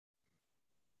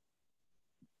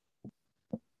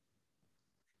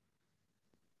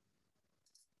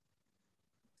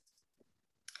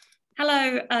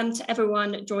Hello to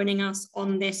everyone joining us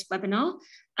on this webinar.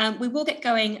 We will get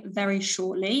going very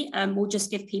shortly. We'll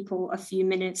just give people a few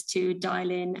minutes to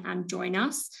dial in and join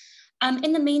us.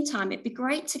 In the meantime, it'd be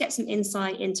great to get some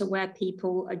insight into where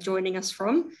people are joining us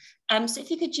from. So if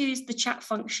you could use the chat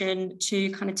function to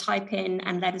kind of type in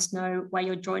and let us know where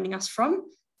you're joining us from,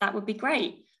 that would be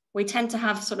great. We tend to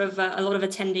have sort of a lot of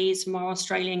attendees from our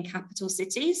Australian capital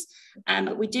cities,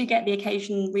 but we do get the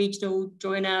occasional regional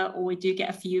joiner, or we do get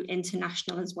a few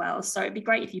international as well. So it'd be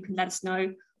great if you can let us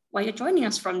know where you're joining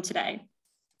us from today.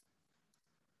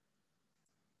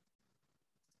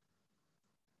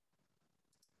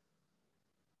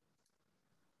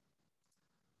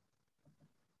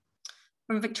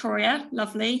 From Victoria,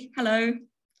 lovely, hello.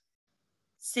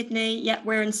 Sydney, yeah,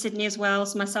 we're in Sydney as well.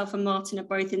 So myself and Martin are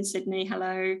both in Sydney.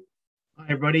 Hello. Hi,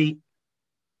 everybody.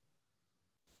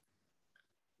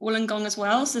 Wollongong as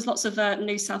well. So there's lots of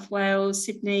New South Wales,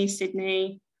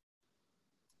 Sydney.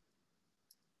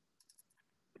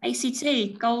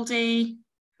 ACT, Goldie.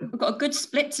 We've got a good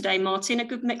split today, Martin, a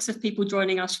good mix of people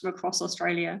joining us from across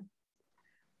Australia.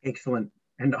 Excellent.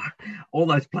 And all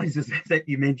those places that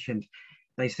you mentioned,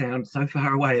 they sound so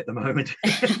far away at the moment.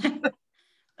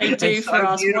 They do for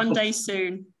us. Beautiful. One day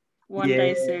soon. One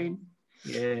day soon.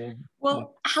 Yeah.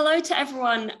 Well, hello to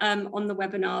everyone on the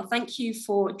webinar. Thank you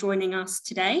for joining us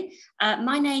today.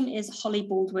 My name is Holly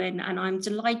Baldwin, and I'm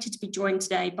delighted to be joined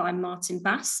today by Martin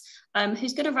Bass,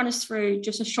 who's going to run us through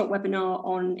just a short webinar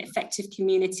on effective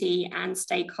community and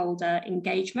stakeholder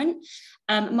engagement.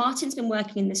 Martin's been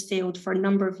working in this field for a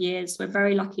number of years. We're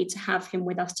very lucky to have him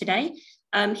with us today.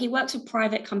 He works with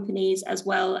private companies as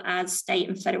well as state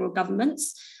and federal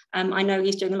governments. I know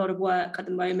he's doing a lot of work at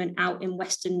the moment out in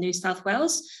Western New South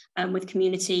Wales with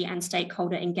community and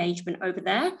stakeholder engagement over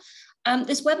there.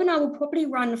 This webinar will probably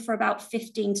run for about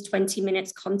 15 to 20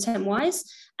 minutes content-wise,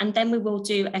 and then we will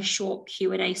do a short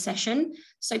Q&A session.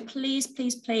 So please,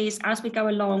 as we go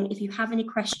along, if you have any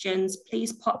questions,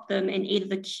 please pop them in either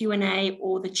the Q&A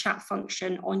or the chat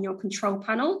function on your control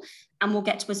panel, and we'll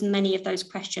get to as many of those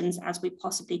questions as we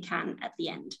possibly can at the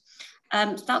end.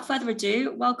 Without further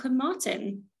ado, welcome,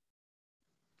 Martin.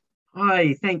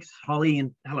 Hi, thanks, Holly,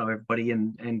 and hello, everybody.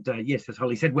 And yes, as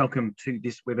Holly said, welcome to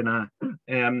this webinar.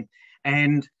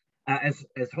 As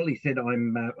Holly said,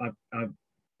 I've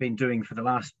been doing for the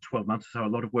last 12 months or so a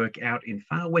lot of work out in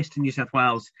far western New South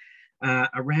Wales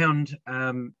around,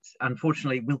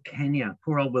 unfortunately, Wilcannia,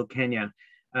 poor old Wilcannia,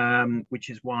 which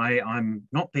is why I'm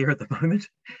not there at the moment.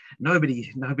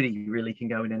 Nobody really can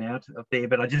go in and out of there,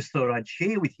 but I just thought I'd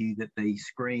share with you that the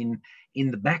screen in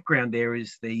the background there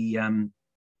is the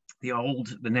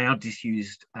now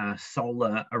disused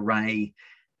solar array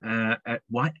at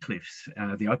Whitecliffs,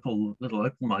 the little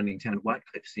opal mining town of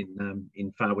Whitecliffs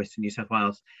in far western New South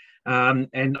Wales.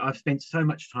 And I've spent so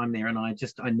much time there, and I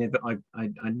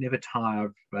never tire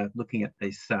of looking at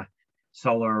this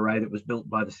solar array that was built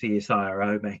by the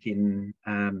CSIRO back in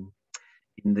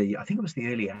the, I think it was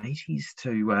the early 80s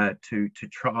to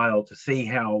trial to see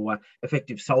how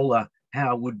effective solar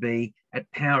power would be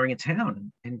at powering a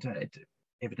town, and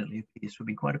evidently this would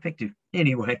be quite effective.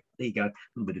 Anyway, there you go, a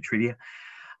little bit of trivia.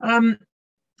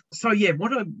 So yeah,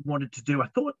 what I wanted to do, I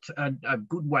thought a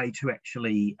good way to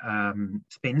actually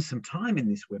spend some time in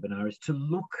this webinar is to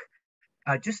look,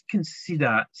 just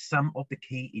consider some of the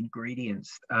key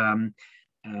ingredients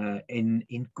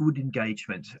in good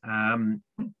engagement,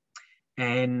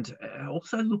 and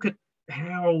also look at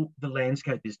how the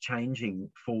landscape is changing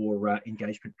for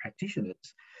engagement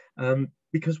practitioners,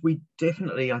 because we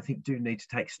definitely, I think, do need to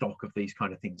take stock of these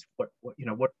kind of things. What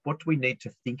do we need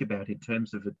to think about in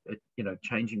terms of a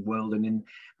changing world, and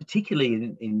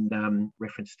particularly in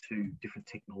reference to different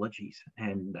technologies?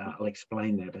 And I'll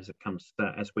explain that as it comes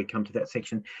as we come to that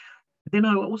section. But then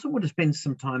I also want to spend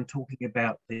some time talking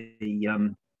about the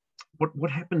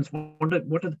what happens. What are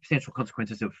the potential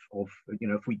consequences of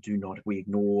if we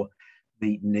ignore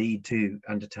the need to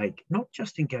undertake not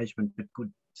just engagement, but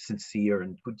good, sincere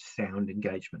and good sound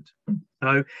engagement.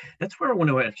 So that's where I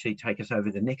want to actually take us over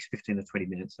the next 15 or 20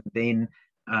 minutes. And then,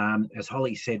 as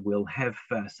Holly said, we'll have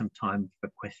some time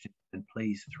for questions, and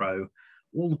please throw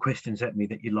all the questions at me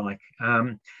that you like.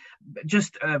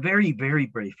 Just very, very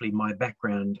briefly, my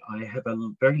background, I have a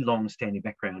very long-standing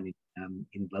background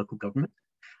in local government.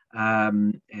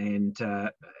 And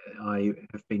I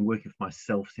have been working for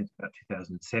myself since about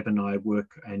 2007. I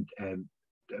work and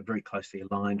very closely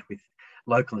aligned with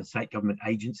local and state government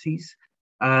agencies,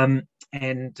 and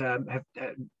have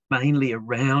mainly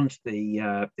around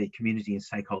the community and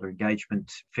stakeholder engagement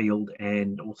field,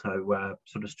 and also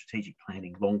sort of strategic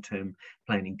planning, long-term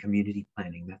planning, community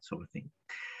planning, that sort of thing.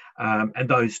 And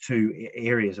those two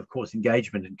areas, of course,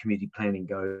 engagement and community planning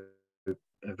go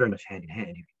very much hand in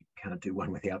hand. You can't do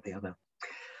one without the other.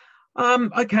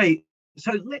 Okay,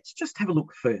 so let's just have a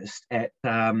look first at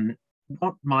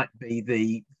what might be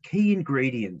the key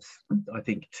ingredients, I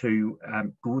think, to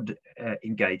good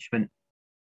engagement.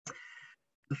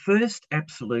 The first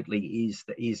absolutely is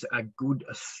a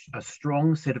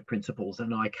strong set of principles,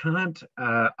 and I can't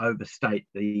overstate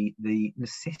the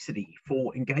necessity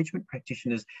for engagement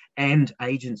practitioners and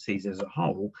agencies as a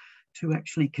whole to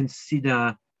actually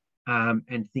consider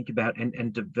and think about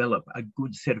and develop a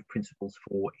good set of principles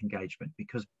for engagement,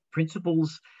 because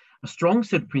a strong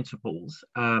set of principles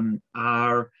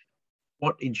are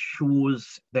what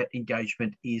ensures that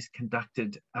engagement is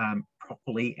conducted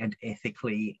properly and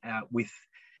ethically with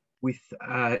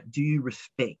due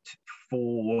respect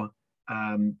for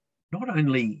not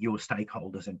only your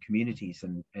stakeholders and communities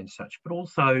and such, but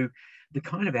also the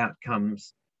kind of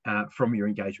outcomes from your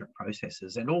engagement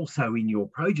processes, and also in your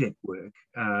project work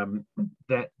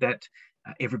that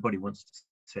everybody wants to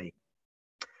see.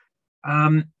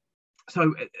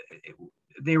 So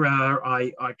there are,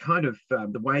 I kind of,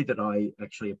 the way that I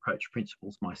actually approach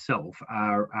principles myself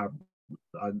are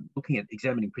I'm looking at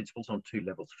examining principles on two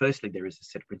levels. Firstly, there is a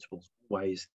set of principles,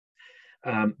 ways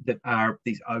that are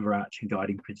these overarching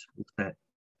guiding principles that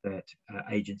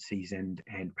agencies and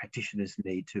practitioners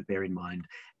need to bear in mind,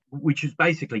 which is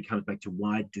basically comes back to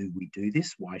why do we do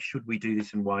this? Why should we do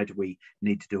this? And why do we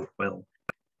need to do it well?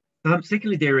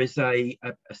 Secondly, there is a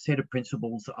set of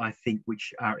principles, I think,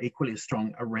 which are equally as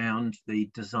strong around the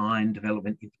design,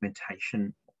 development,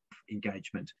 implementation of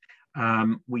engagement.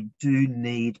 We do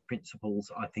need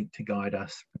principles, I think, to guide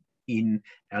us in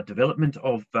our development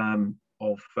of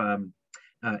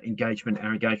engagement,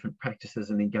 our engagement practices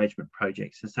and engagement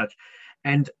projects and such.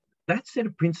 And that set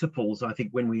of principles, I think,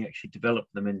 when we actually develop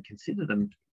them and consider them,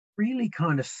 really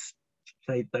kind of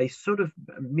they sort of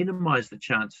minimize the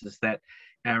chances that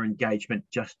our engagement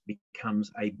just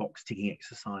becomes a box ticking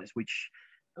exercise, which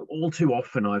all too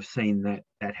often I've seen that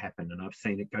happen, and I've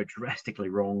seen it go drastically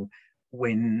wrong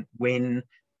when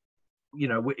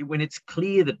it's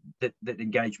clear that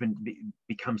engagement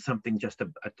becomes something just a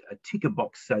ticker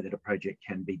box so that a project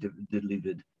can be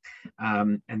delivered,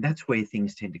 and that's where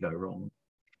things tend to go wrong.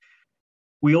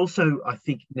 We also, I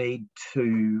think, need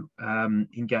to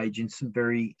engage in some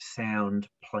very sound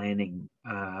planning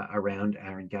around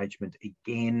our engagement.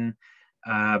 Again,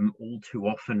 all too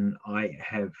often I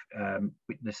have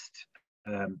witnessed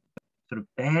sort of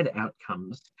bad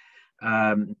outcomes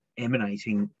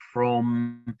emanating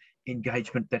from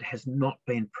engagement that has not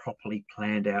been properly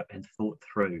planned out and thought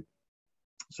through.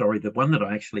 Sorry, the one that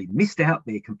I actually missed out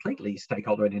there completely is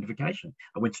stakeholder identification.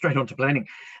 I went straight on to planning.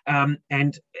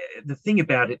 And the thing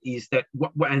about it is that,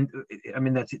 and I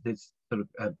mean, that's sort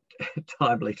of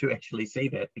timely to actually see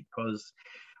that, because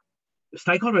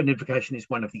stakeholder identification is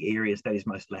one of the areas that is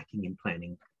most lacking in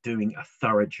planning, doing a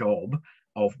thorough job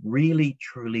of really,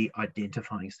 truly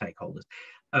identifying stakeholders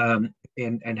and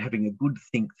having a good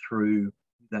think through who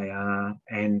they are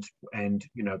and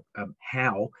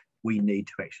how we need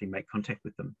to actually make contact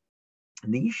with them.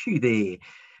 And the issue there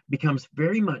becomes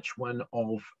very much one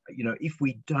of, if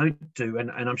we don't do,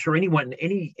 and I'm sure anyone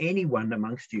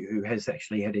amongst you who has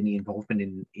actually had any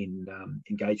involvement in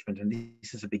engagement, and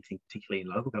this is a big thing, particularly in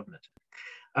local government,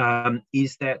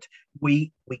 is that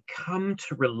we come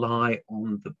to rely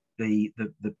on the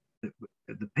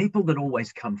people that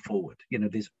always come forward.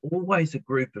 There's always a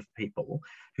group of people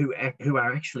who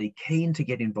are actually keen to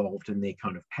get involved, and they're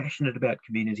kind of passionate about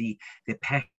community. They're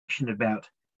passionate about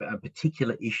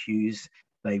particular issues.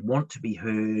 They want to be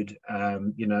heard.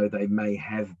 They may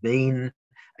have been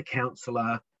a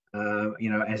councillor,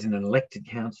 as an elected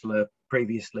councillor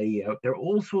previously. There are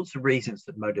all sorts of reasons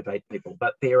that motivate people,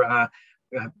 but there are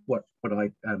what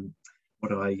I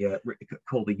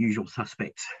call the usual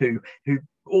suspects who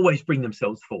always bring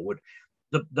themselves forward.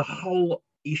 The whole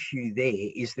issue there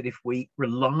is that if we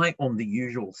rely on the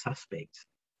usual suspects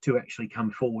to actually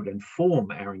come forward and form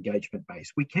our engagement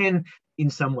base, we can in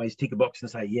some ways tick a box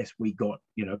and say, yes, we got,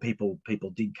 people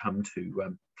did come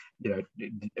to,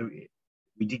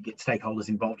 we did get stakeholders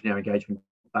involved in our engagement,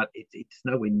 but it's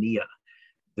nowhere near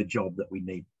the job that we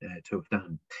need to have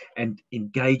done. And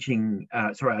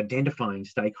identifying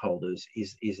stakeholders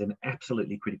is an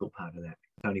absolutely critical part of that.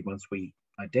 It's only once we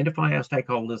identify our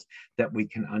stakeholders that we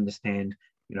can understand,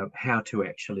 how to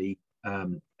actually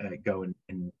go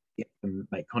and get them,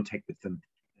 make contact with them,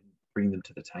 and bring them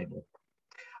to the table.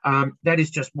 That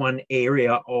is just one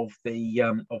area of the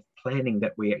of planning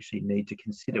that we actually need to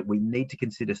consider. We need to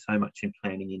consider so much in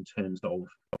planning in terms of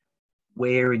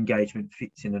where engagement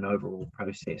fits in an overall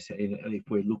process. And if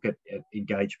we look at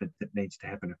engagement that needs to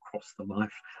happen across the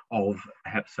life of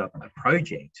perhaps a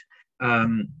project,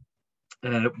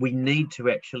 we need to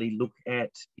actually look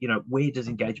at, where does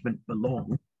engagement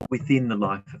belong within the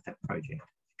life of that project?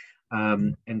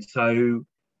 And so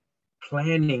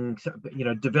planning,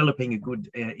 developing a good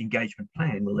engagement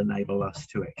plan will enable us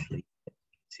to actually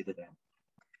consider that.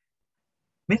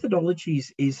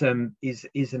 Methodologies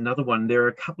is another one. There are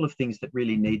a couple of things that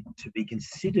really need to be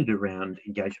considered around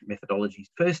engagement methodologies.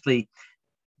 Firstly,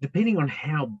 depending on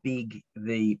how big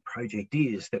the project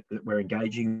is that we're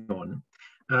engaging on,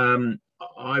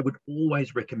 I would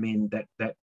always recommend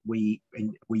that we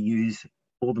use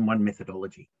more than one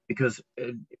methodology, because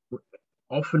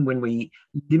often when we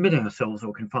limit ourselves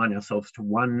or confine ourselves to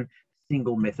one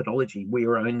single methodology, we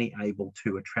are only able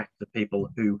to attract the people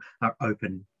who are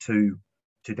open to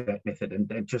that method.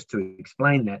 And just to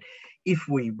explain that, if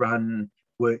we run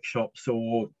workshops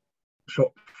or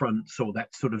shop fronts or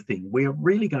that sort of thing, we're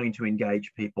really going to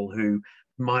engage people who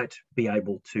might be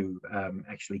able to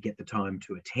actually get the time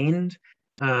to attend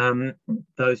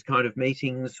those kind of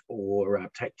meetings, or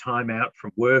take time out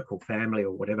from work or family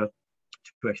or whatever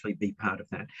to actually be part of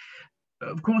that.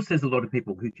 Of course, there's a lot of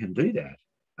people who can do that,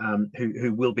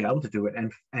 who will be able to do it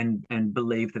and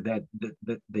believe that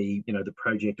the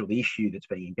project or the issue that's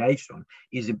being engaged on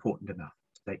is important enough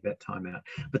to take that time out.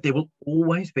 But there will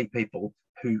always be people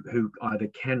who either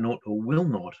cannot or will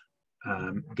not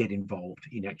get involved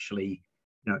in actually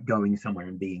going somewhere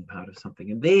and being part of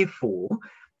something. And therefore,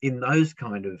 in those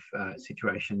kind of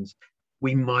situations,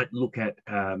 we might look at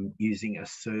using a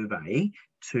survey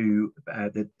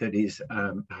that is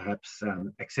perhaps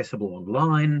accessible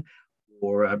online,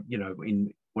 or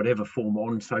in whatever form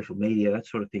on social media, that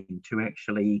sort of thing, to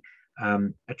actually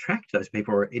attract those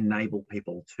people or enable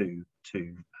people to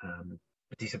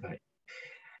participate.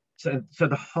 So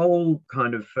the whole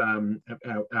kind of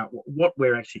what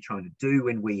we're actually trying to do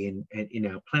when we in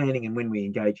our planning and when we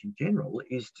engage in general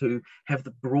is to have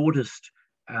the broadest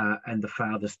and the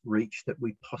farthest reach that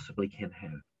we possibly can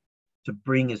have, to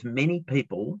bring as many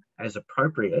people as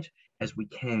appropriate as we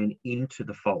can into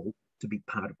the fold to be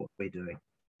part of what we're doing.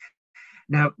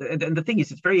 Now, and the thing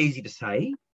is, it's very easy to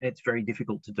say, it's very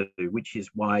difficult to do, which is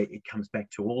why it comes back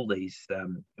to all these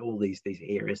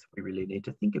areas that we really need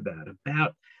to think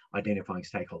about identifying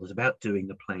stakeholders, about doing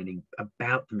the planning,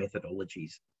 about the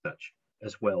methodologies such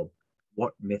as well.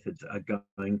 What methods are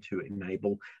going to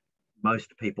enable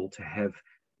most people to have,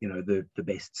 the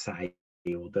best say,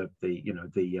 or the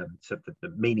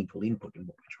meaningful input in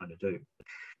what we're trying to do.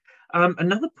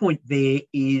 Another point there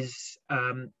is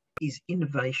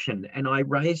innovation. And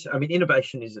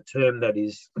innovation is a term that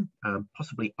is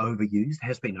possibly overused,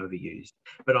 has been overused,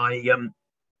 but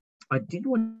I did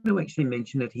want to actually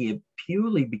mention it here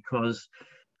purely because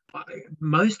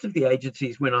most of the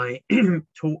agencies, when I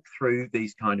talk through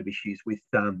these kind of issues with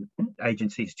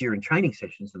agencies during training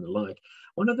sessions and the like,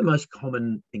 one of the most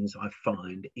common things I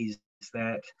find is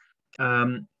that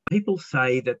people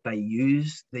say that they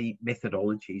use the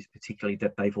methodologies, particularly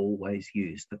that they've always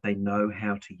used, that they know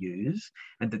how to use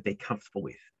and that they're comfortable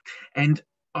with. And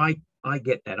I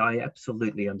get that. I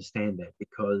absolutely understand that,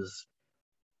 because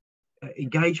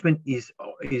engagement is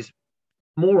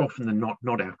more often than not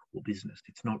our core business.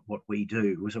 It's not what we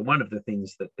do. So one of the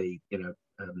things that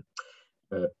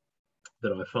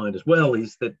that I find as well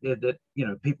is that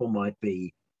people might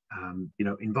be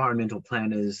environmental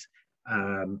planners,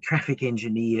 traffic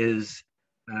engineers,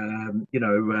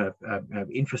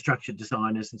 infrastructure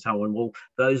designers, and so on. Well,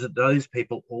 those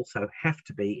people also have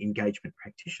to be engagement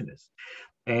practitioners,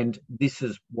 and this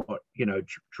is what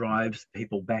drives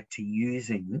people back to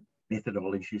using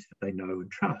methodologies that they know and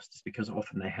trust. It's because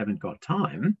often they haven't got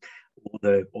time or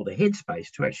the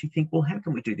headspace to actually think, well, how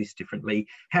can we do this differently?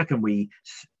 How can we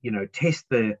test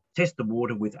the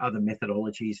water with other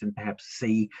methodologies and perhaps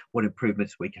see what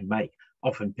improvements we can make?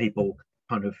 Often people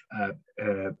kind of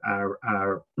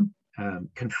are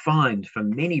confined for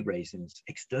many reasons,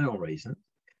 external reasons,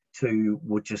 to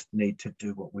we'll just need to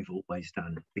do what we've always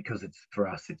done because it's, for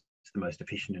us, it's the most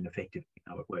efficient and effective,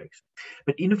 how it works.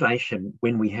 But innovation,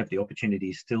 when we have the opportunity,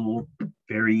 is still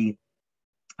very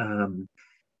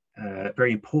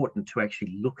very important to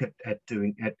actually look at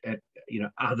doing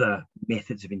other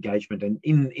methods of engagement. And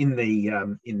in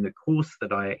the course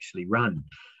that I actually run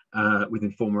with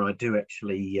Informa, I do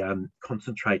actually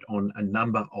concentrate on a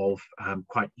number of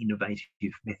quite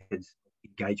innovative methods of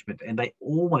engagement, and they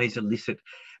always elicit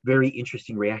very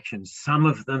interesting reactions. Some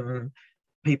of them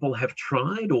people have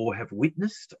tried or have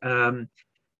witnessed,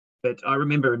 but I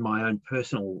remember in my own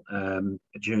personal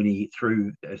journey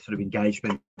through sort of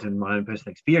engagement and my own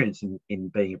personal experience in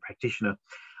being a practitioner,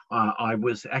 I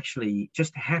was actually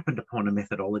just happened upon a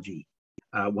methodology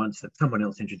once that someone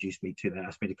else introduced me to. They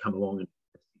asked me to come along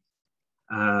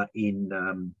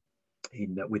and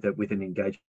with an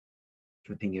engagement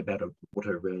thing about a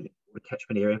water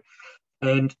catchment area.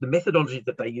 And the methodology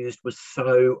that they used was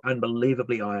so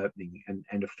unbelievably eye-opening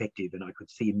and effective, and I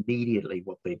could see immediately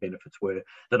what their benefits were,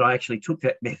 that I actually took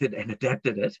that method and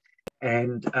adapted it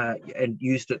and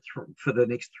used it for the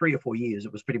next 3 or 4 years.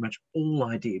 It was pretty much all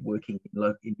I did working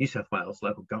in New South Wales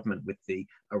local government with the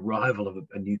arrival of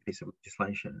a new piece of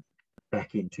legislation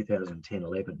back in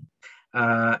 2010-11.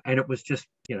 And it was just,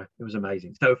 it was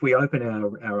amazing. So if we open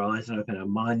our eyes and open our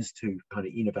minds to kind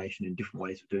of innovation and different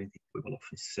ways of doing things, we will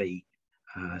often see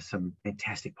some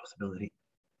fantastic possibility.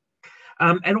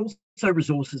 And also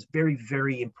resources, very,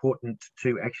 very important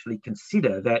to actually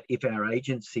consider that if our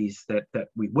agencies that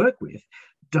we work with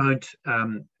don't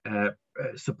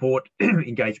support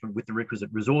engagement with the requisite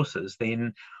resources,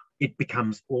 then it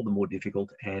becomes all the more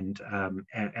difficult, and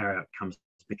our outcomes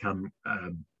become,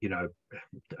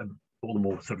 all the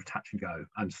more sort of touch and go,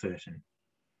 uncertain.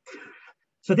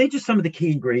 So they're just some of the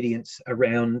key ingredients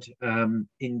around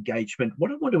engagement.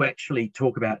 What I want to actually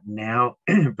talk about now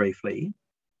briefly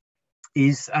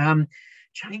is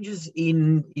changes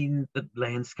in the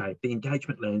landscape, the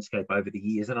engagement landscape over the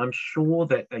years. And I'm sure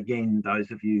that, again, those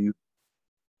of you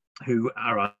who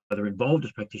are either involved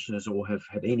as practitioners or have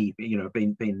had any,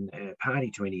 been party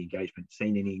to any engagement,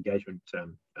 seen any engagement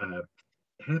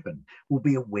happen, will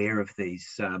be aware of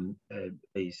these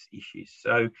issues.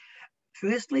 So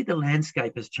firstly, the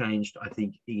landscape has changed, I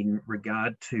think, in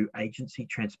regard to agency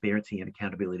transparency and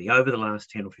accountability. Over the last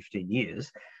 10 or 15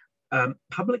 years,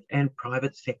 public and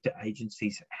private sector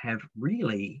agencies have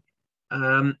really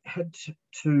had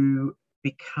to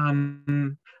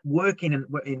work in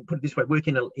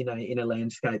a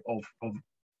landscape of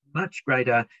much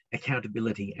greater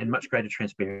accountability and much greater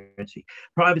transparency.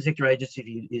 Private sector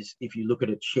agency if you look at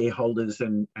it, shareholders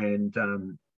and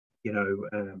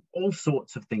all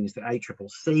sorts of things, the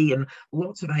ACCC and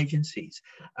lots of agencies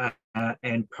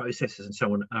and processes and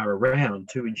so on are around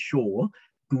to ensure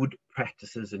good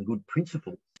practices and good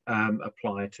principles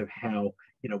apply to how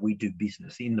we do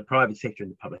business in the private sector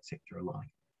and the public sector alike.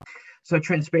 So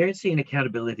transparency and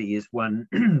accountability is one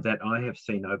that I have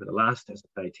seen over the last, as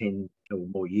I say, 10 or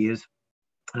more years,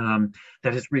 that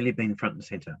has really been front and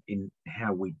centre in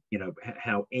how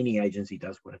how any agency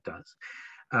does what it does.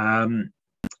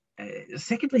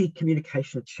 Secondly,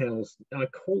 communication channels. I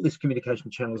call this communication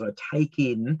channels. I take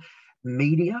in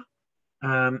media.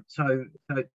 So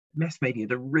mass media.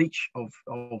 The reach of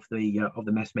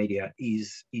the mass media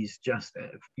is just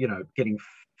getting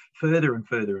further and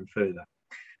further and further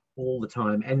all the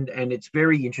time, and it's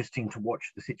very interesting to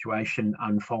watch the situation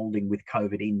unfolding with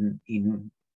COVID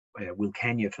in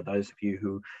Wilcannia, for those of you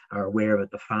who are aware of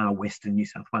it, the far western New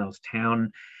South Wales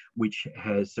town, which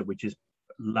is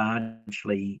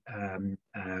largely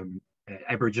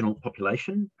Aboriginal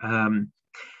population.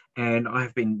 And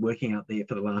I've been working out there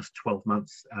for the last 12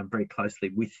 months very closely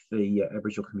with the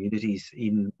Aboriginal communities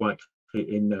in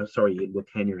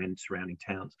Wilcannia and surrounding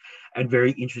towns. And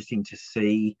very interesting to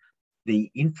see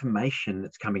the information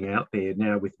that's coming out there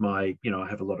now with my, I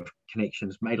have a lot of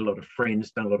connections, made a lot of friends,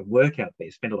 done a lot of work out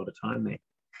there, spent a lot of time there.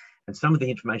 And some of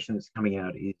the information that's coming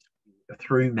out is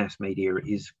through mass media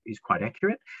is quite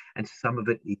accurate, and some of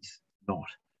it is not.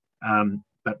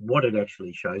 But what it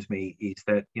actually shows me is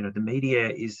that the media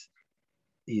is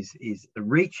the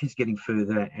reach is getting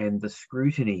further, and the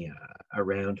scrutiny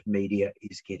around media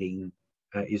is getting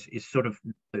is sort of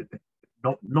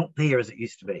not there as it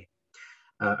used to be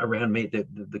around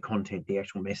the content, the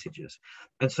actual messages.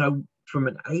 And so, from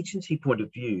an agency point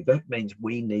of view, that means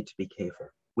we need to be careful.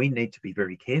 We need to be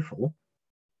very careful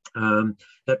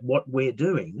that what we're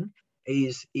doing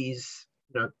is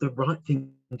the right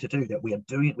thing to do, that we are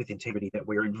doing it with integrity, that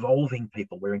we're involving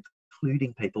people, we're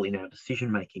including people in our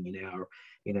decision making, in our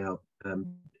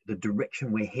the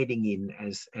direction we're heading in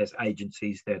as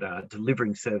agencies that are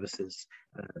delivering services,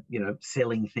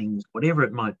 selling things, whatever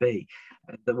it might be,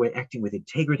 that we're acting with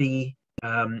integrity,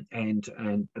 and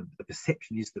the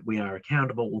perception is that we are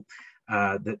accountable,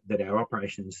 that our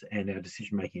operations and our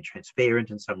decision making are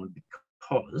transparent, and so on,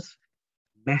 because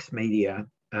mass media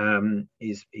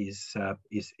is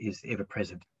ever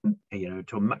present,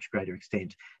 to a much greater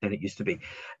extent than it used to be,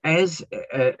 as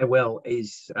well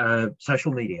as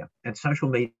social media. And social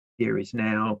media is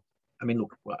now, I mean,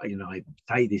 look, I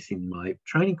say this in my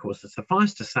training courses.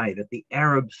 Suffice to say that the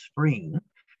Arab Spring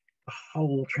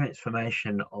whole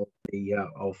transformation of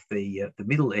the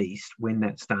Middle East when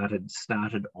that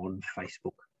started on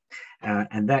Facebook.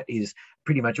 And that is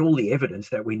pretty much all the evidence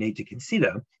that we need to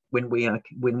consider when we're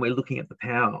looking at the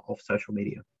power of social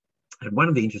media. And one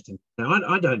of the interesting, now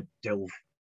I don't delve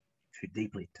too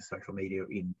deeply into social media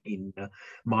in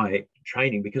my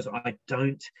training, because I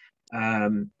don't.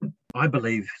 I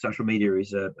believe social media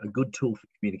is a good tool for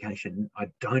communication. I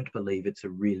don't believe it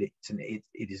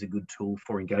is a good tool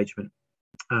for engagement.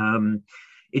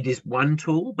 It is one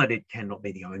tool, but it cannot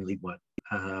be the only one.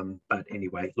 But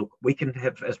anyway, look, we can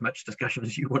have as much discussion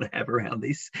as you want to have around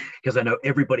this, because I know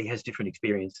everybody has different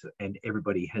experience and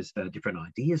everybody has different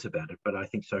ideas about it. But I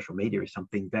think social media is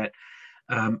something that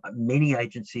many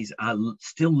agencies are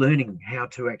still learning how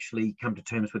to actually come to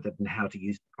terms with it and how to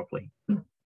use it properly.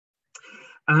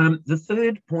 The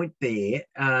third point there,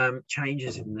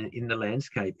 changes in the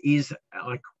landscape, is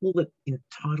I call it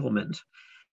entitlement.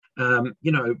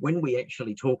 When we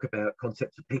actually talk about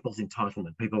concepts of people's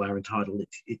entitlement, people are entitled,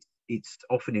 it's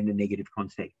often in a negative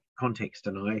context.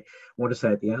 And I want to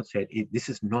say at the outset, this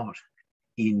is not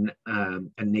in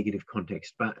a negative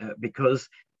context, but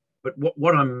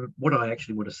what I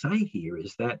actually want to say here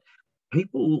is that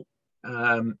people,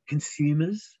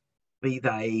 consumers, be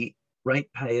they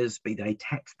ratepayers, be they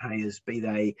taxpayers, be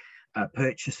they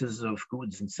purchasers of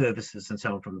goods and services and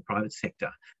so on from the private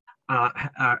sector,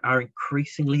 are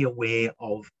increasingly aware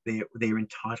of their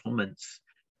entitlements,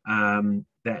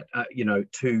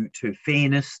 to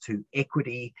fairness, to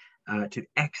equity, to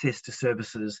access to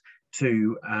services,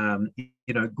 to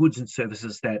goods and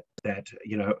services that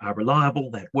are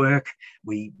reliable, that work,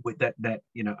 that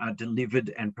are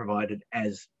delivered and provided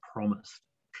as promised.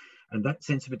 And that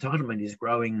sense of entitlement is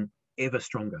growing ever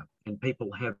stronger, and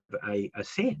people have a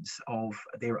sense of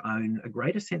a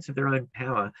greater sense of their own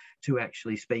power to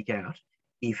actually speak out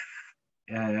if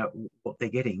what they're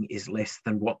getting is less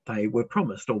than what they were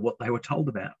promised or what they were told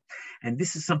about. And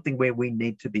this is something where we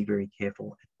need to be very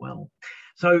careful as well.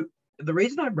 So the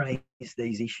reason I raise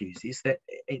these issues is that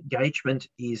engagement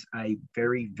is a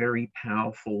very, very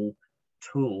powerful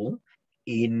tool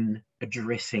in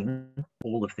addressing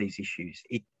all of these issues.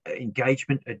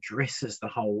 Engagement addresses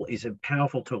is a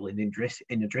powerful tool in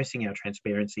addressing our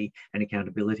transparency and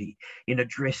accountability, in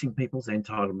addressing people's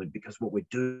entitlement, because what we're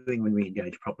doing when we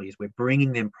engage properly is we're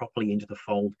bringing them properly into the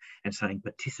fold and saying,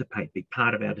 participate, be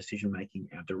part of our decision making,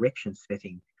 our direction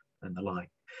setting, and the like.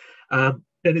 And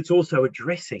it's also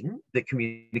addressing the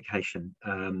communication,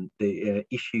 the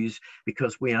issues,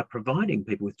 because we are providing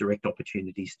people with direct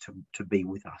opportunities to be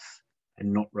with us,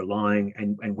 and not relying,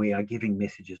 and we are giving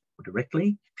messages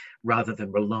directly rather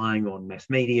than relying on mass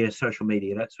media, social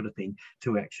media, that sort of thing,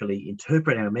 to actually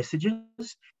interpret our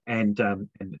messages and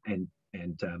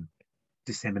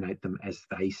disseminate them as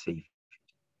they see.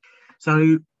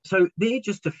 So they're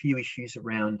just a few issues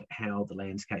around how the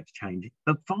landscape's changing.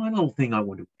 The final thing I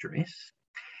want to address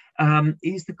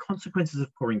is the consequences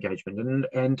of poor engagement,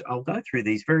 and I'll go through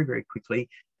these very, very quickly.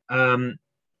 When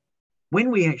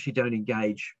we actually don't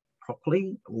engage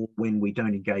properly, or when we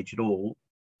don't engage at all,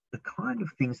 the kind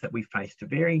of things that we face to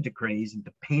varying degrees and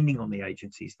depending on the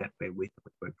agencies that we're with,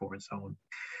 we work for, and so on,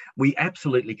 we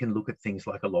absolutely can look at things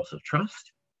like a loss of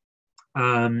trust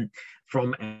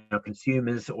from our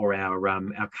consumers or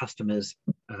our customers,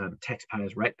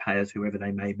 taxpayers, ratepayers, whoever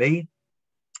they may be,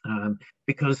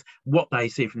 because what they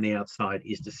see from the outside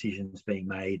is decisions being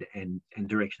made and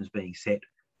directions being set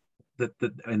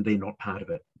and they're not part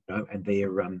of it, and they're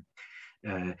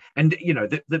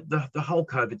the whole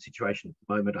COVID situation at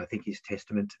the moment, I think, is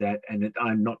testament to that. And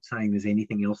I'm not saying there's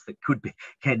anything else that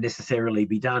can necessarily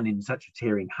be done in such a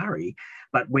tearing hurry.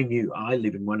 But I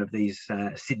live in one of these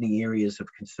Sydney areas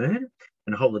of concern,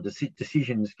 and a whole lot of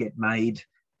decisions get made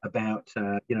about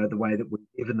the way that we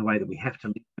live and the way that we have to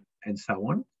live and so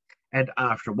on. And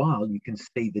after a while, you can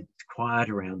see the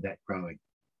disquiet around that growing,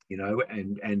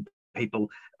 and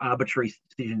arbitrary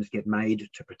decisions get made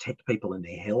to protect people and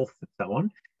their health and so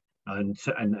on. And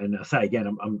I say again,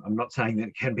 I'm not saying that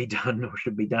it can be done or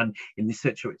should be done in this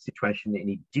situation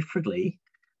any differently.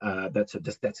 That's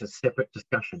a separate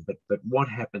discussion. But what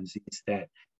happens is that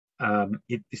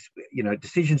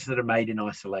decisions that are made in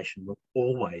isolation will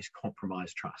always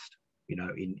compromise trust,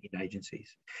 in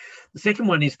agencies. The second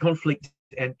one is conflict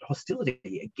and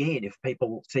hostility. Again, if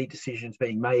people see decisions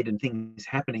being made and things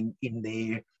happening in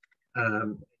their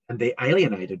and they're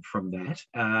alienated from that,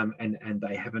 and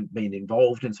they haven't been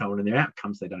involved and so on, and their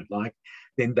outcomes they don't like,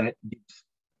 then that gives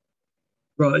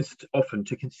rise often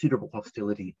to considerable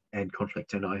hostility and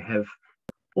conflict. And I have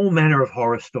all manner of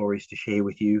horror stories to share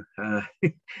with you.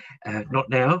 Not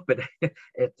now, but yeah,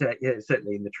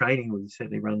 certainly in the training, we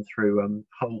certainly run through a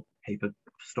whole heap of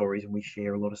stories, and we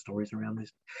share a lot of stories around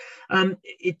this.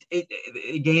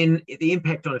 Again, the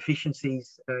impact on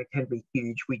efficiencies can be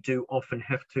huge. We do often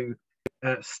have to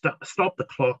stop the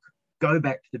clock, go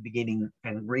back to the beginning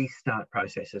and restart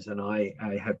processes. And I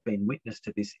have been witness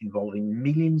to this involving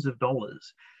millions of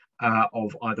dollars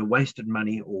of either wasted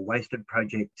money or wasted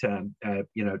project,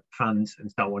 funds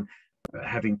and so on,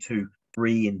 having to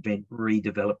reinvent,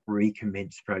 redevelop,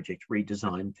 recommence projects,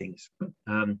 redesign things.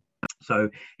 So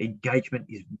engagement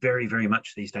is very, very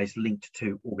much these days linked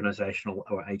to organisational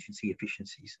or agency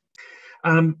efficiencies.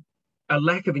 A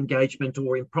lack of engagement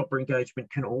or improper engagement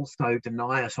can also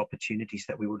deny us opportunities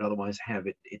that we would otherwise have.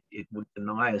 It would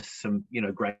deny us some,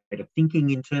 greater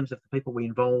thinking in terms of the people we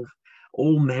involve,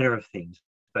 all manner of things.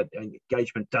 But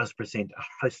engagement does present a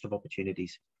host of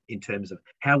opportunities in terms of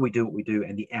how we do what we do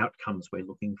and the outcomes we're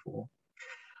looking for.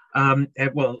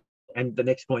 And the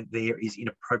next point there is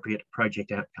inappropriate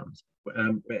project outcomes.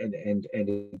 And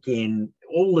again,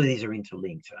 all of these are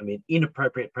interlinked. I mean,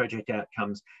 inappropriate project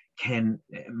outcomes can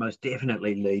most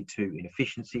definitely lead to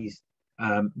inefficiencies,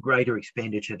 greater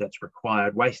expenditure that's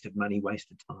required, wasted money,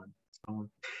 wasted time, and so on.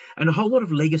 And a whole lot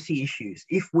of legacy issues.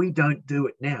 If we don't do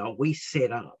it now, we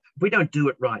set up. If we don't do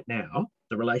it right now,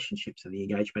 the relationships and the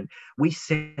engagement, we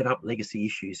set up legacy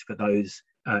issues for those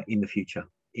in the future.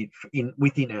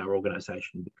 Within our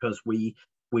organisation, because we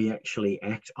actually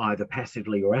act either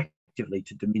passively or actively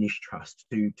to diminish trust,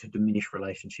 to diminish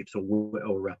relationships,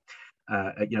 or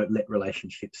let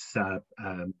relationships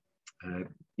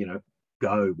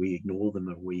go. We ignore them,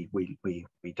 or we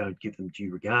don't give them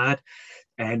due regard,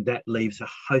 and that leaves a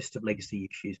host of legacy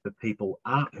issues for people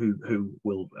who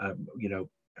will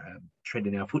tread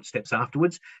in our footsteps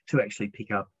afterwards to actually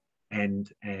pick up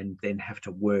and then have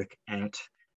to work at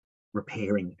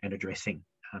repairing and addressing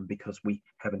because we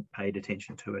haven't paid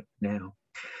attention to it now.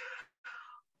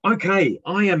 Okay,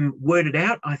 I am worded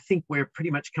out. I think we're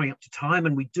pretty much coming up to time,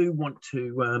 and we do want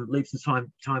to leave some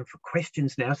time for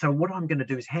questions now. So what I'm going to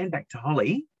do is hand back to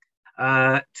Holly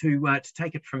to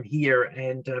take it from here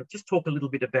and just talk a little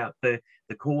bit about the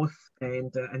course,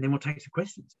 and then we'll take some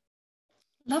questions.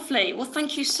 Lovely. Well,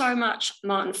 thank you so much,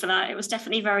 Martin, for that. It was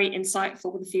definitely very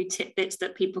insightful with a few tidbits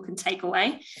that people can take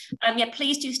away.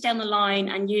 Please do stay on the line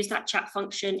and use that chat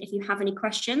function if you have any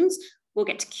questions. We'll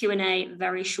get to Q&A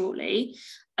very shortly.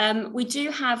 We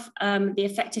do have the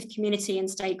Effective Community and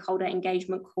Stakeholder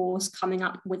Engagement course coming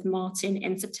up with Martin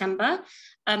in September.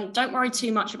 Don't worry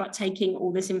too much about taking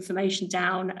all this information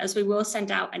down, as we will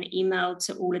send out an email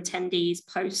to all attendees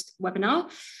post-webinar.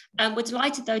 We're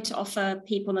delighted, though, to offer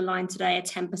people on the line today a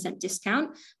 10%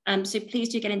 discount. So please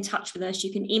do get in touch with us.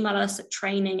 You can email us at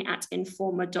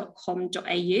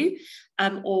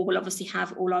training@informa.com.au, or we'll obviously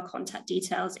have all our contact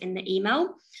details in the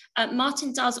email.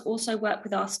 Martin does also work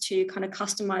with us to kind of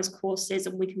customize courses,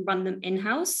 and we can run them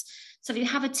in-house. So if you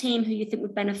have a team who you think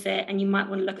would benefit and you might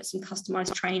want to look at some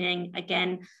customized training,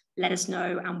 again, let us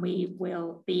know and we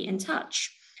will be in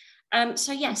touch.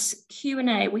 So yes,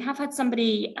 Q&A. We have had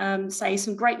somebody say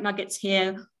some great nuggets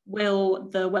here. Will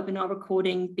the webinar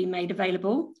recording be made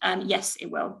available? Yes,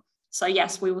 it will. So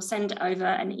yes, we will send over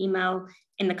an email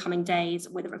in the coming days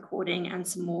with a recording and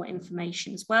some more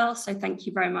information as well. So thank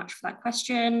you very much for that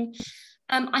question.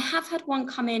 I have had one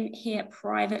come in here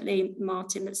privately,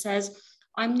 Martin, that says,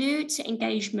 I'm new to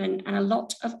engagement and a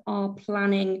lot of our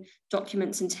planning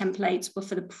documents and templates were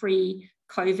for the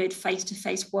pre-COVID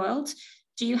face-to-face world.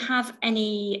 Do you have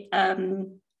any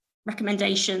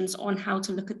recommendations on how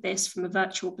to look at this from a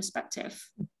virtual perspective?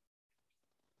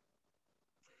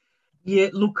 Yeah,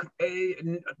 look,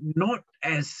 not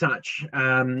as such,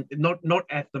 not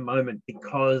at the moment,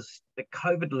 because the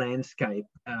COVID landscape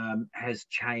has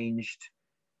changed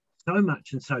so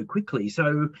much and so quickly.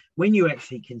 So when you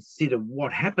actually consider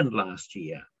what happened last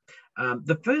year,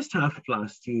 the first half of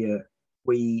last year,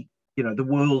 the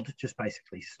world just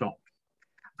basically stopped.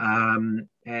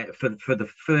 For the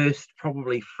first,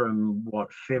 probably from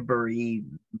February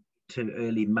to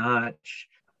early March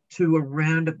to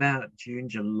around about June,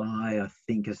 July, I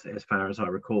think, as far as I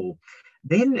recall.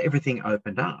 Then everything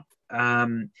opened up.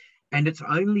 And it's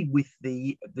only with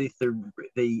this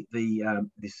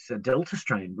Delta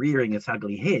strain rearing its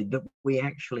ugly head that we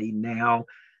actually now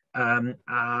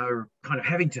are kind of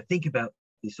having to think about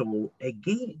this all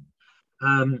again.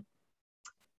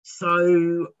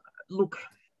 So look,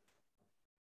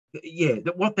 yeah,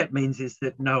 what that means is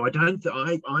that no,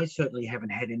 I certainly haven't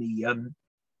had any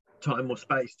time or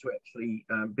space to actually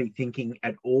be thinking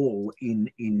at all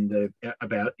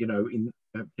about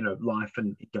life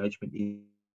and engagement in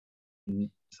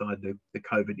inside the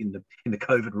COVID in the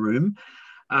COVID room.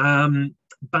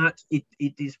 But it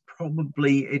is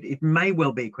probably, it may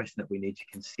well be a question that we need to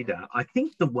consider. I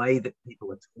think the way that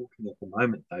people are talking at the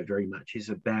moment, though, very much is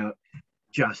about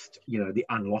just, the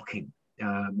unlocking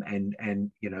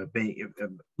and being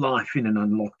life in an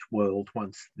unlocked world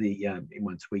once we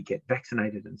get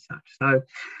vaccinated and such. So,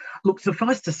 look,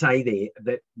 suffice to say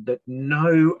there that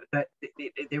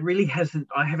there really hasn't.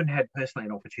 I haven't had personally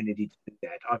an opportunity to do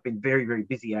that. I've been very, very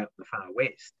busy out in the far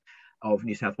west of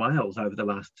New South Wales over the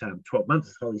last 12 months,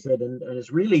 as Holly said, and it's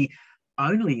really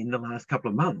only in the last couple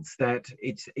of months that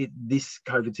this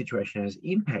COVID situation has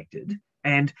impacted,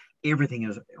 and everything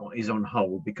is on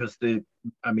hold because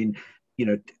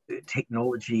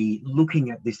technology, looking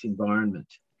at this environment,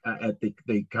 at the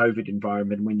COVID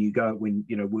environment, when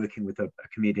working with a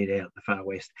community out in the far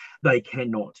west, they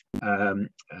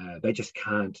just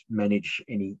can't manage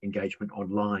any engagement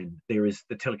online. The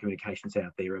telecommunications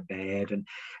out there are bad, and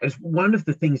as one of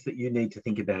the things that you need to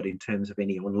think about in terms of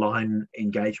any online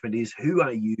engagement is who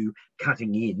are you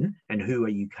cutting in and who are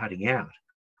you cutting out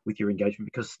with your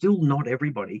engagement, because still not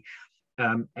everybody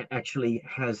actually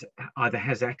either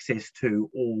has access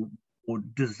to or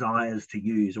desires to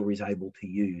use or is able to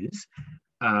use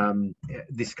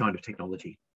this kind of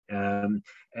technology. And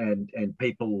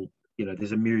people,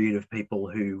 there's a myriad of people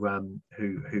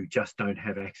who just don't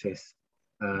have access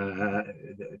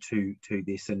to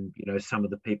this. And some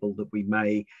of the people that we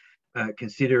may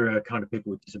consider are kind of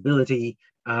people with disability,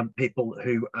 people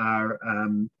who are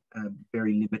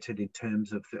very limited in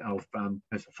terms of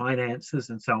personal finances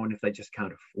and so on, if they just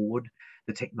can't afford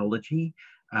the technology.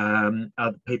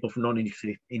 Other people from non-English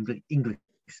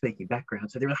speaking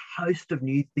backgrounds. So there are a host of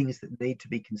new things that need to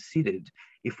be considered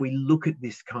if we look at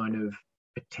this kind of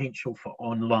potential for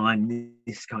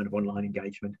this kind of online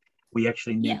engagement. We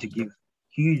actually need to give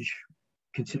huge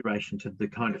consideration to the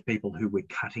kind of people who we're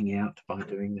cutting out by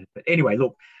doing that. But anyway,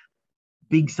 look,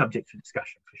 big subject for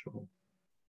discussion for sure.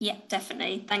 Yeah,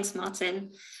 definitely. Thanks,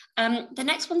 Martin. The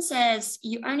next one says,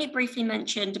 you only briefly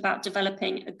mentioned about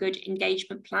developing a good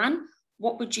engagement plan.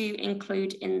 What would you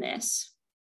include in this?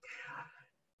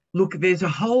 Look, there's a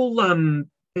whole,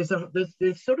 there's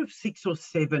sort of 6 or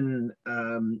 7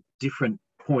 different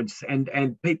points,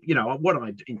 and people, what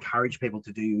I encourage people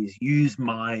to do is use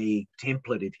my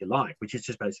template, if you like, which is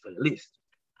just basically a list,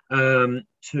 to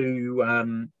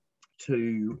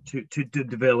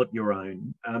develop your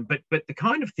own. But the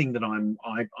kind of thing that I'm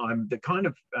the kind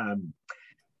of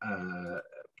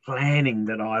planning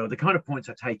that or the kind of points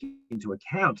I take into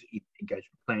account in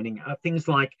engagement planning are things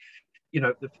like,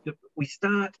 we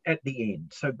start at the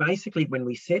end. So basically, when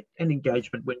we set an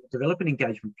engagement, when we develop an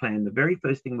engagement plan, the very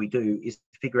first thing we do is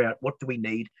figure out what do we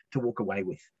need to walk away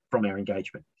with from our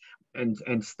engagement.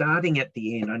 And starting at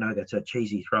the end, I know that's a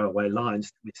cheesy throwaway line,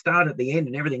 we start at the end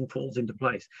and everything falls into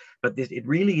place. But it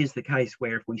really is the case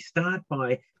where if we start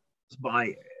by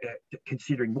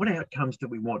considering what outcomes do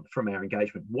we want from our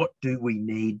engagement, what do we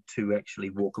need to actually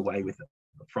walk away with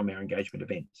from our engagement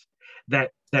events,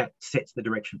 that sets the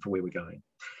direction for where we're going.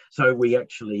 So we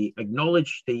actually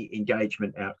acknowledge the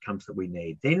engagement outcomes that we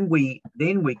need. Then we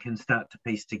can start to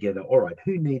piece together, all right,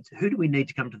 who do we need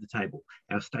to come to the table?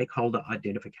 Our stakeholder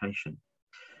identification.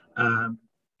 And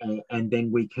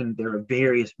then there are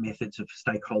various methods of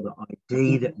stakeholder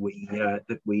ID that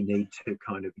we need to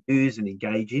kind of use and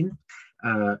engage in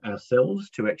ourselves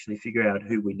to actually figure out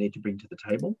who we need to bring to the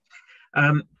table.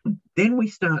 Then we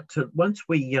start to, once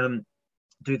we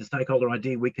do the stakeholder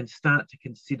ID, we can start to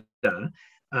consider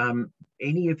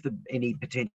any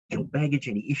potential baggage,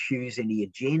 any issues, any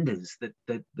agendas that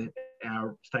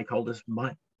our stakeholders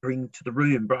might bring to the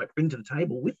room, bring to the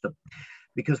table with them,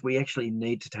 because we actually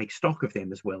need to take stock of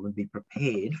them as well and be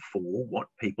prepared for what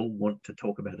people want to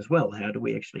talk about as well. How do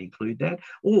we actually include that?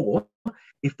 Or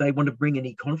if they want to bring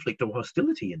any conflict or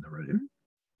hostility in the room,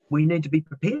 we need to be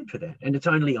prepared for that. And it's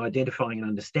only identifying and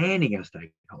understanding our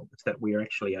stakeholders that we are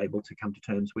actually able to come to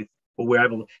terms with, or we're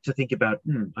able to think about,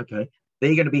 okay,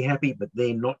 they're going to be happy, but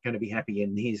they're not going to be happy,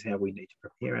 and here's how we need to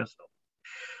prepare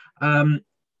ourselves.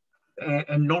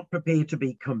 And not prepare to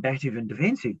be combative and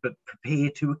defensive, but prepare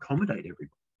to accommodate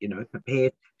everybody,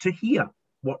 prepare to hear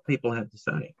what people have to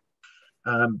say.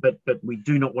 But we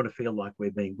do not want to feel like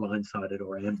we're being blindsided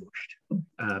or ambushed.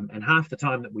 And half the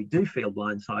time that we do feel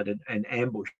blindsided and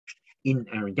ambushed in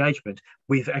our engagement,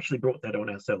 we've actually brought that on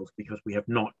ourselves because we have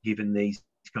not given these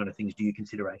kind of things due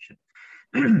consideration.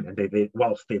 And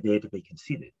whilst they're there to be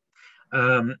considered.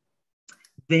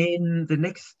 Then the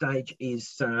next stage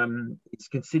is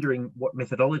considering what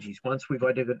methodologies. Once we've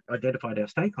identified our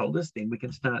stakeholders, then we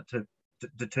can start to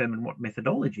determine what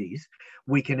methodologies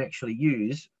we can actually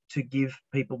use to give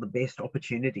people the best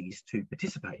opportunities to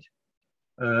participate.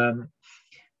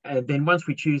 And then once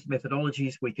we choose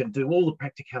methodologies, we can do all the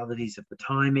practicalities of the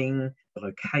timing, the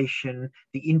location,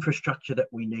 the infrastructure that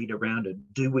we need around it.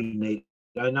 Do we need,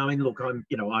 I mean, look,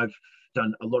 I've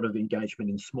done a lot of engagement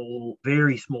in small,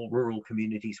 very small rural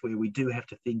communities where we do have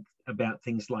to think about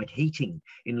things like heating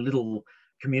in little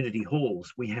community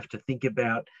halls. We have to think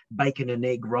about bacon and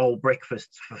egg roll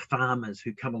breakfasts for farmers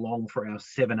who come along for our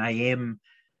 7 a.m.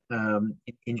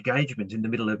 Engagement in the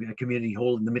middle of a community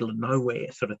hall in the middle of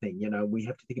nowhere, sort of thing. We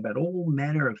have to think about all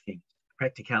manner of things,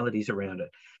 practicalities around it,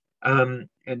 and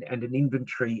an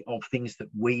inventory of things that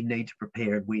we need to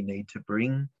prepare and we need to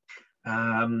bring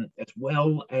as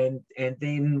well. And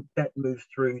then that moves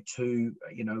through to,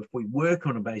 if we work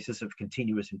on a basis of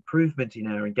continuous improvement in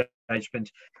our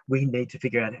engagement, we need to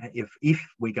figure out if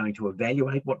we're going to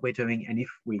evaluate what we're doing, and if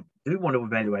we do want to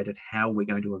evaluate it, how we're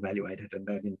going to evaluate it, and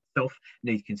that in itself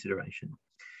needs consideration.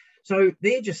 So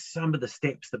they're just some of the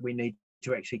steps that we need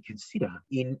to actually consider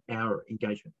in our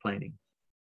engagement planning.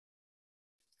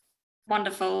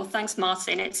 Wonderful. Thanks,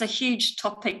 Martin. It's a huge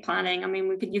topic, planning. I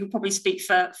mean, you could probably speak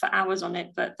for hours on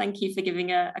it, but thank you for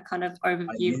giving a kind of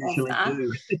overview of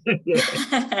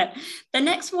that. The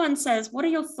next one says, what are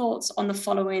your thoughts on the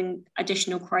following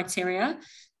additional criteria?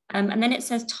 And then it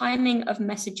says timing of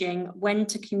messaging, when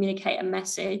to communicate a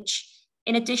message.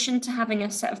 In addition to having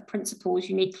a set of principles,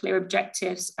 you need clear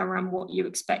objectives around what you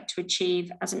expect to achieve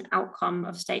as an outcome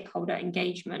of stakeholder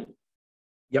engagement.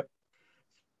 Yep.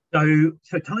 So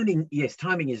timing, yes,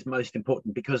 timing is most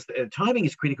important, because timing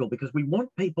is critical, because we want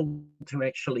people to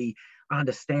actually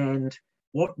understand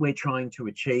what we're trying to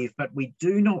achieve, but we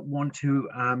do not want to,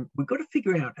 we've got to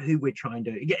figure out who we're trying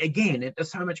to, again,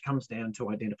 so much comes down to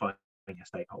identifying our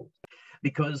stakeholders,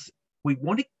 because we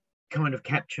want to kind of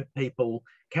capture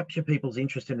people's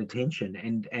interest and attention,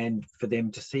 and for them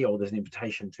to see, oh, there's an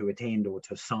invitation to attend or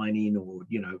to sign in, or,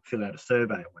 fill out a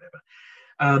survey or whatever.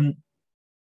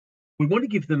 We want to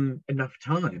give them enough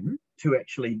time to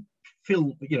actually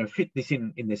fit this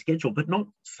in their schedule, but not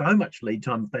so much lead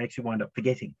time that they actually wind up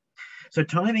forgetting. So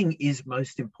timing is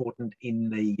most important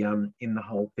in the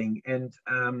whole thing. And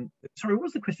sorry, what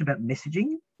was the question about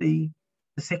messaging? The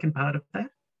second part of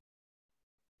that?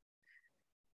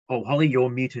 Oh, Holly, you're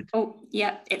muted. Oh,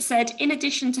 yeah. It said, in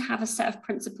addition to have a set of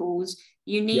principles,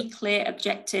 you need clear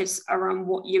objectives around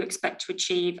what you expect to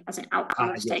achieve as an outcome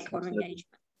of stakeholder engagement.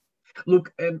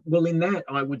 Look, well, in that,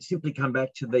 I would simply come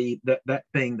back to that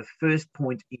being the first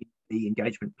point in the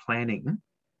engagement planning.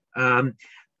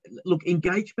 Look,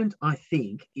 engagement, I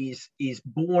think, is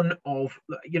born of,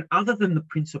 other than the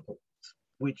principles,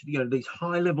 which, these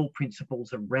high-level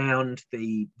principles around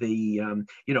the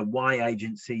why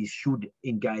agencies should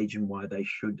engage and why they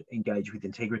should engage with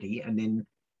integrity, and then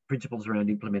principles around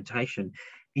implementation.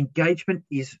 Engagement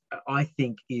is, I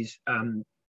think,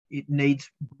 it needs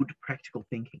good practical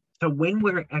thinking. So when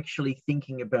we're actually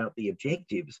thinking about the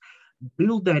objectives,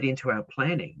 build that into our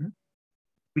planning,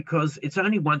 because it's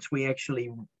only once we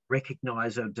actually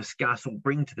recognize or discuss or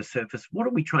bring to the surface what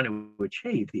are we trying to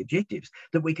achieve, the objectives,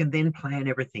 that we can then plan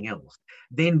everything else.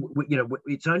 Then,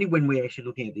 it's only when we're actually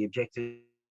looking at the objectives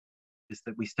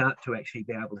that we start to actually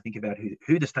be able to think about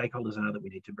who the stakeholders are that we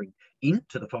need to bring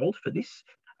into the fold for this,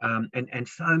 and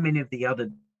so many of the other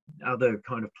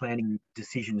kind of planning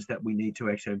decisions that we need to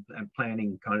actually,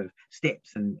 planning kind of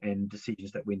steps and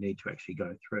decisions that we need to actually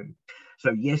go through.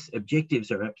 So yes,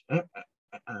 objectives are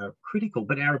critical,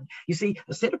 but you see,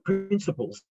 a set of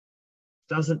principles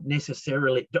doesn't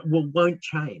necessarily, won't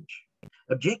change.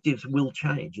 Objectives will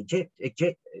change.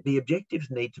 The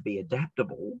objectives need to be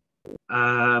adaptable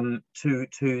to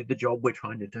the job we're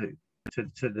trying to do,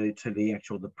 to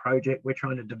the project we're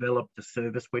trying to develop, the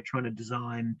service we're trying to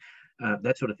design,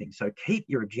 that sort of thing. So keep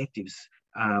your objectives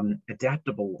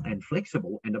adaptable and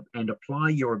flexible, and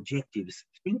apply your objectives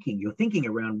your thinking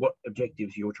around what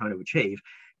objectives you're trying to achieve.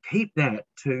 Keep that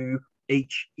to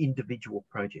each individual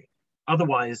project.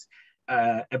 Otherwise,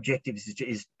 objectives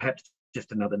is perhaps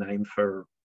just another name for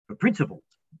principles,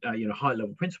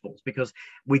 high-level principles, because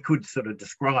we could sort of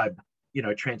describe,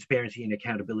 transparency and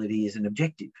accountability as an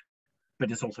objective, but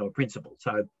it's also a principle.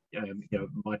 So, it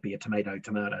might be a tomato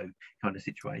kind of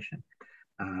situation,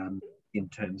 in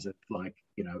terms of, like,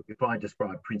 if I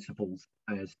describe principles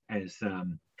as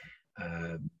the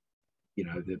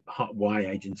why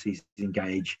agencies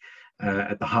engage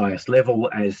at the highest level,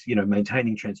 as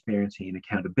maintaining transparency and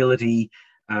accountability,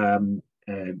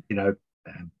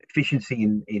 efficiency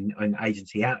in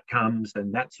agency outcomes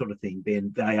and that sort of thing,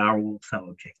 then they are also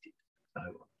objectives.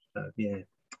 So yeah,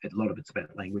 a lot of it's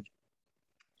about language.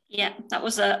 Yeah, that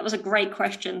was a great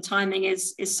question. Timing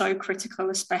is so critical,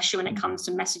 especially when it comes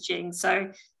to messaging.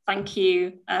 So thank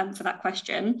you for that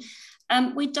question.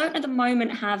 We don't at the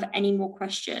moment have any more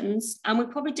questions, and we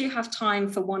probably do have time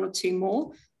for one or two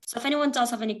more. So if anyone does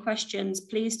have any questions,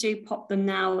 please do pop them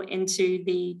now into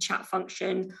the chat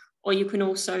function, or you can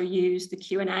also use the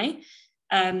Q&A.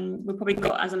 We've probably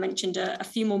got, as I mentioned, a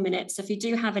few more minutes. So if you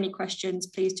do have any questions,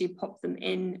 please do pop them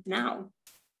in now.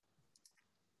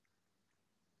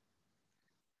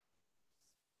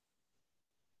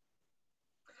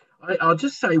 I'll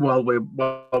just say while we're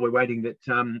waiting that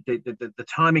the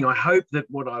timing. I hope that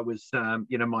what I was,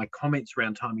 my comments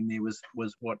around timing there was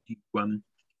what you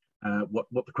what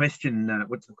the question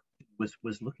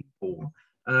was looking for.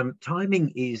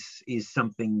 Timing is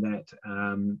something that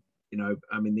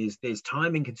I mean, there's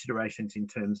timing considerations in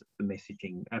terms of the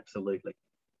messaging, absolutely.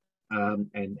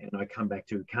 And I come back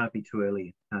to, it can't be too early,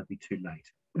 it can't be too late,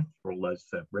 for all those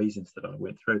reasons that I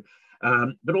went through.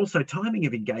 But also timing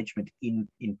of engagement in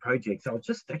projects. I'll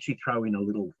just actually throw in a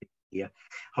little thing here.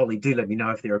 Holly, do let me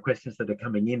know if there are questions that are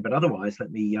coming in, but otherwise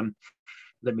let me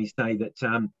say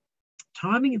that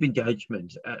timing of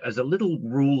engagement, as a little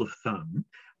rule of thumb,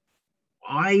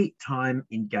 I time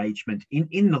engagement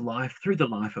through the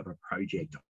life of a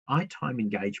project. I time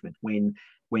engagement when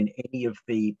any of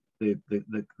the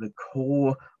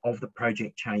core of the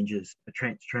project changes,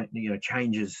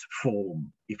 changes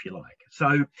form, if you like.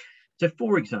 So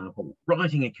for example,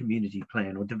 writing a community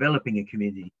plan or developing a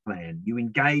community plan, you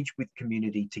engage with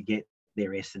community to get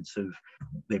their essence of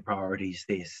their priorities,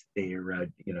 their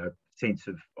sense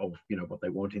of what they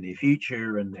want in their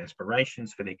future and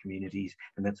aspirations for their communities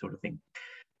and that sort of thing.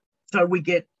 So we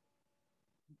get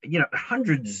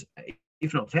hundreds,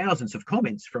 if not thousands, of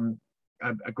comments from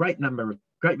a great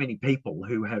many people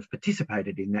who have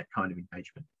participated in that kind of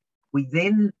engagement. We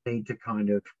then need to kind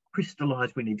of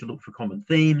crystallize, we need to look for common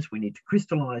themes, we need to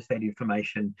crystallize that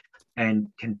information and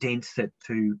condense it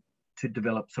to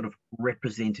develop sort of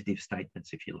representative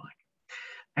statements, if you like.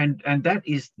 And that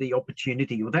is the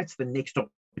opportunity, or that's the next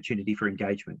opportunity for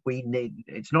engagement.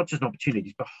 It's not just an opportunity,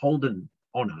 it's beholden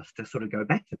on us to sort of go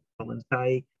back to people and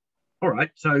say, all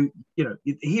right, so,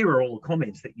 here are all the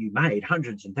comments that you made,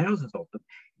 hundreds and thousands of them.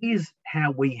 Here's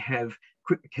how we have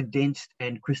condensed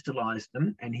and crystallized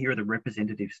them, and here are the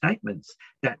representative statements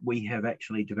that we have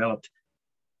actually developed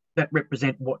that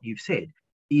represent what you've said.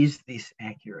 Is this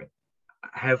accurate?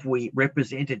 Have we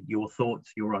represented your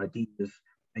thoughts, your ideas,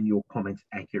 and your comments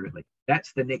accurately?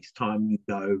 That's the next time you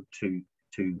go to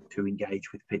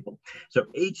engage with people. So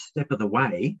each step of the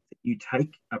way, you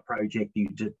take a project, you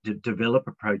develop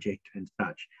a project and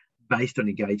such based on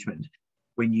engagement.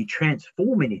 When you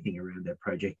transform anything around that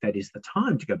project, that is the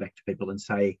time to go back to people and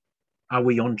say, are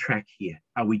we on track here?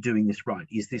 Are we doing this right?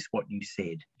 Is this what you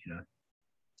said?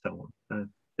 So on.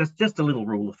 So just a little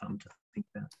rule of thumb to think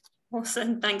about.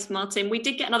 Awesome. Thanks, Martin. We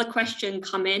did get another question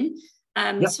come in.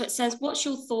 Yep. So it says, what's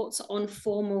your thoughts on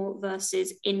formal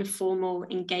versus informal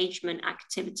engagement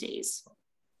activities?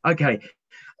 Okay,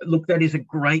 look, that is a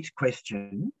great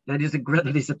question. That is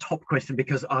a top question,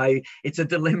 because it's a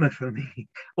dilemma for me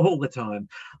all the time.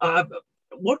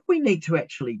 What we need to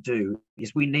actually do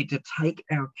is we need to take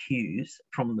our cues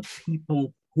from the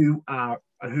people who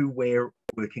we're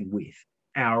working with,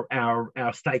 our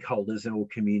stakeholders or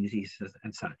communities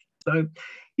and such. So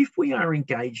if we are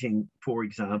engaging, for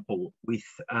example, with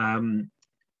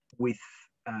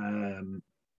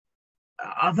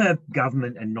other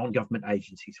government and non-government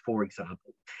agencies, for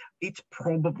example,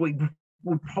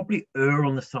 would probably err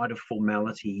on the side of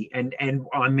formality. And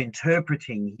I'm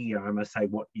interpreting here, I must say,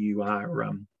 what you are,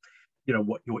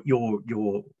 what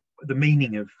the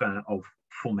meaning of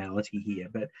formality here.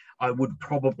 But I would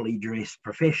probably dress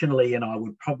professionally, and I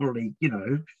would probably,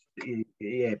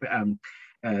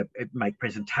 make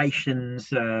presentations,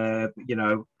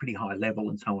 pretty high level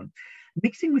and so on.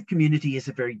 Mixing with community is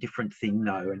a very different thing,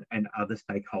 though, and other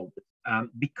stakeholders,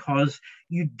 because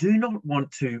you do not want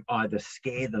to either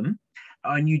scare them,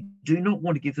 and you do not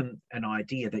want to give them an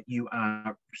idea that you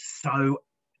are so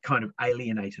kind of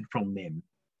alienated from them,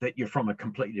 that you're from a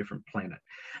completely different planet.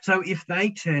 So if they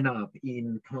turn up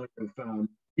in kind of,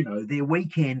 their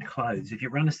weekend clothes, if you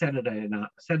run a Saturday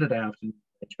afternoon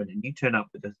and you turn up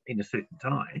in a suit and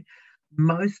tie,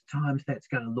 most times that's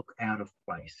going to look out of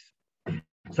place.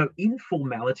 So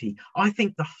informality, I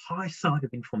think the high side of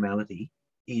informality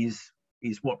is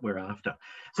what we're after.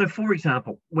 So, for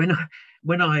example, when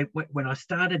I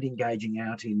started engaging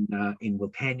out in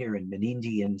Wilcannia and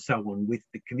Menindee and so on with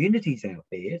the communities out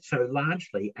there, so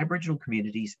largely Aboriginal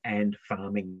communities and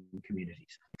farming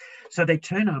communities. So they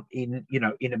turn up in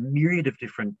a myriad of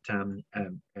different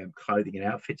clothing and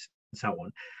outfits and so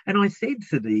on. And I said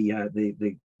to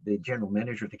the general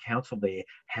manager of the council there,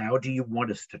 how do you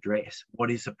want us to dress? What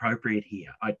is appropriate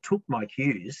here? I took my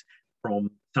cues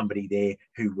from somebody there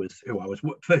who I was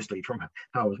firstly from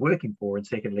how I was working for, and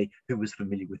secondly who was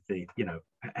familiar with the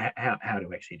how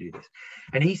to actually do this.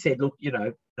 And he said, look,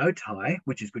 no tie,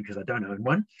 which is good because I don't own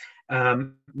one.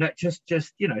 No, just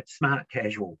smart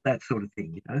casual, that sort of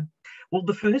thing. Well,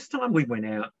 the first time we went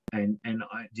out and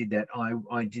I did that,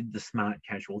 I did the smart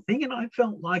casual thing, and I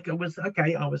felt like it was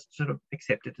okay. I was sort of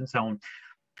accepted and so on.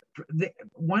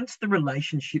 Once the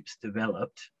relationships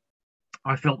developed,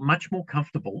 I felt much more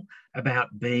comfortable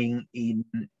about being in,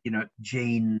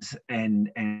 jeans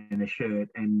and a shirt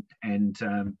and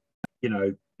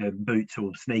boots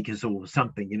or sneakers or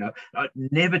something.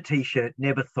 Never t-shirt,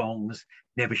 never thongs,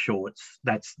 never shorts.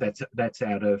 That's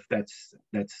out of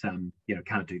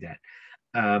can't do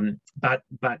that. But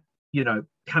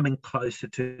coming closer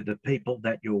to the people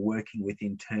that you're working with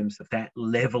in terms of that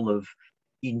level of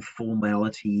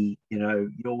informality,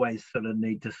 you always sort of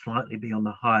need to slightly be on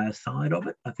the higher side of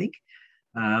it, I think.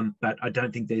 But I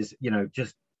don't think there's,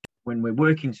 just when we're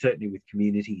working certainly with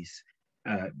communities,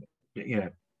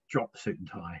 drop the suit and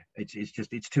tie.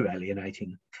 It's too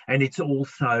alienating. And it's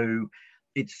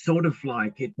sort of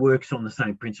like it works on the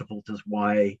same principles as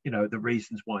why, the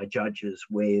reasons why judges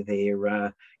wear their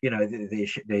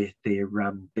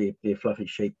fluffy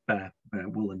sheep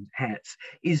woolen hats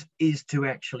is to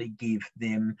actually give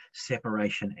them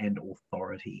separation and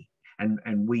authority.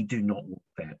 And we do not want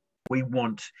that. We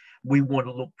want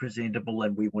to look presentable,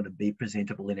 and we want to be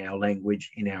presentable in our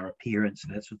language, in our appearance,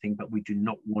 and that sort of thing, but we do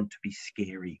not want to be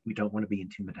scary. We don't want to be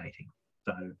intimidating.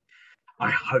 So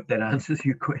I hope that answers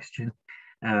your question.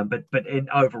 But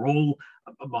overall,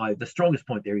 the strongest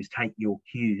point there is take your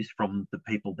cues from the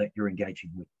people that you're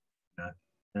engaging with,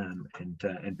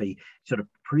 and be sort of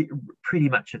pretty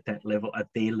much at that level, at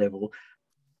their level.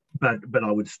 But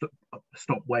I would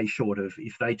stop way short of,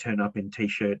 if they turn up in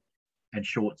t-shirt and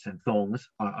shorts and thongs,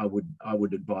 I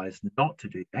would advise not to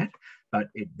do that. But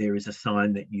there is a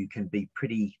sign that you can be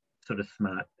pretty sort of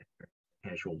smart,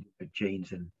 casual,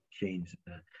 jeans and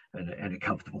a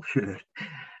comfortable shirt,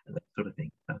 that sort of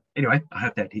thing. So anyway, I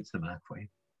hope that hits the mark for you.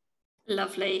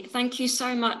 Lovely. Thank you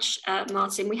so much,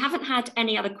 Martin. We haven't had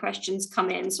any other questions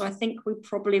come in, so I think we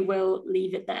probably will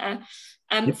leave it there.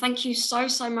 Yep. Thank you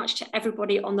so much to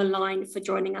everybody on the line for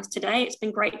joining us today. It's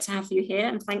been great to have you here,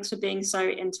 and thanks for being so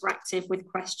interactive with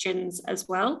questions as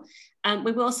well.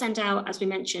 We will send out, as we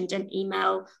mentioned, an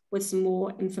email with some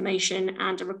more information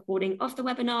and a recording of the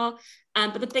webinar.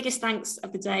 But the biggest thanks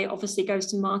of the day obviously goes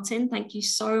to Martin. Thank you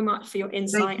so much for your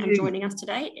insight and joining us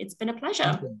today. It's been a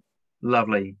pleasure.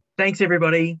 Lovely. Thanks,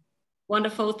 everybody.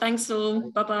 Wonderful. Thanks all.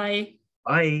 Bye-bye.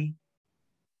 Bye.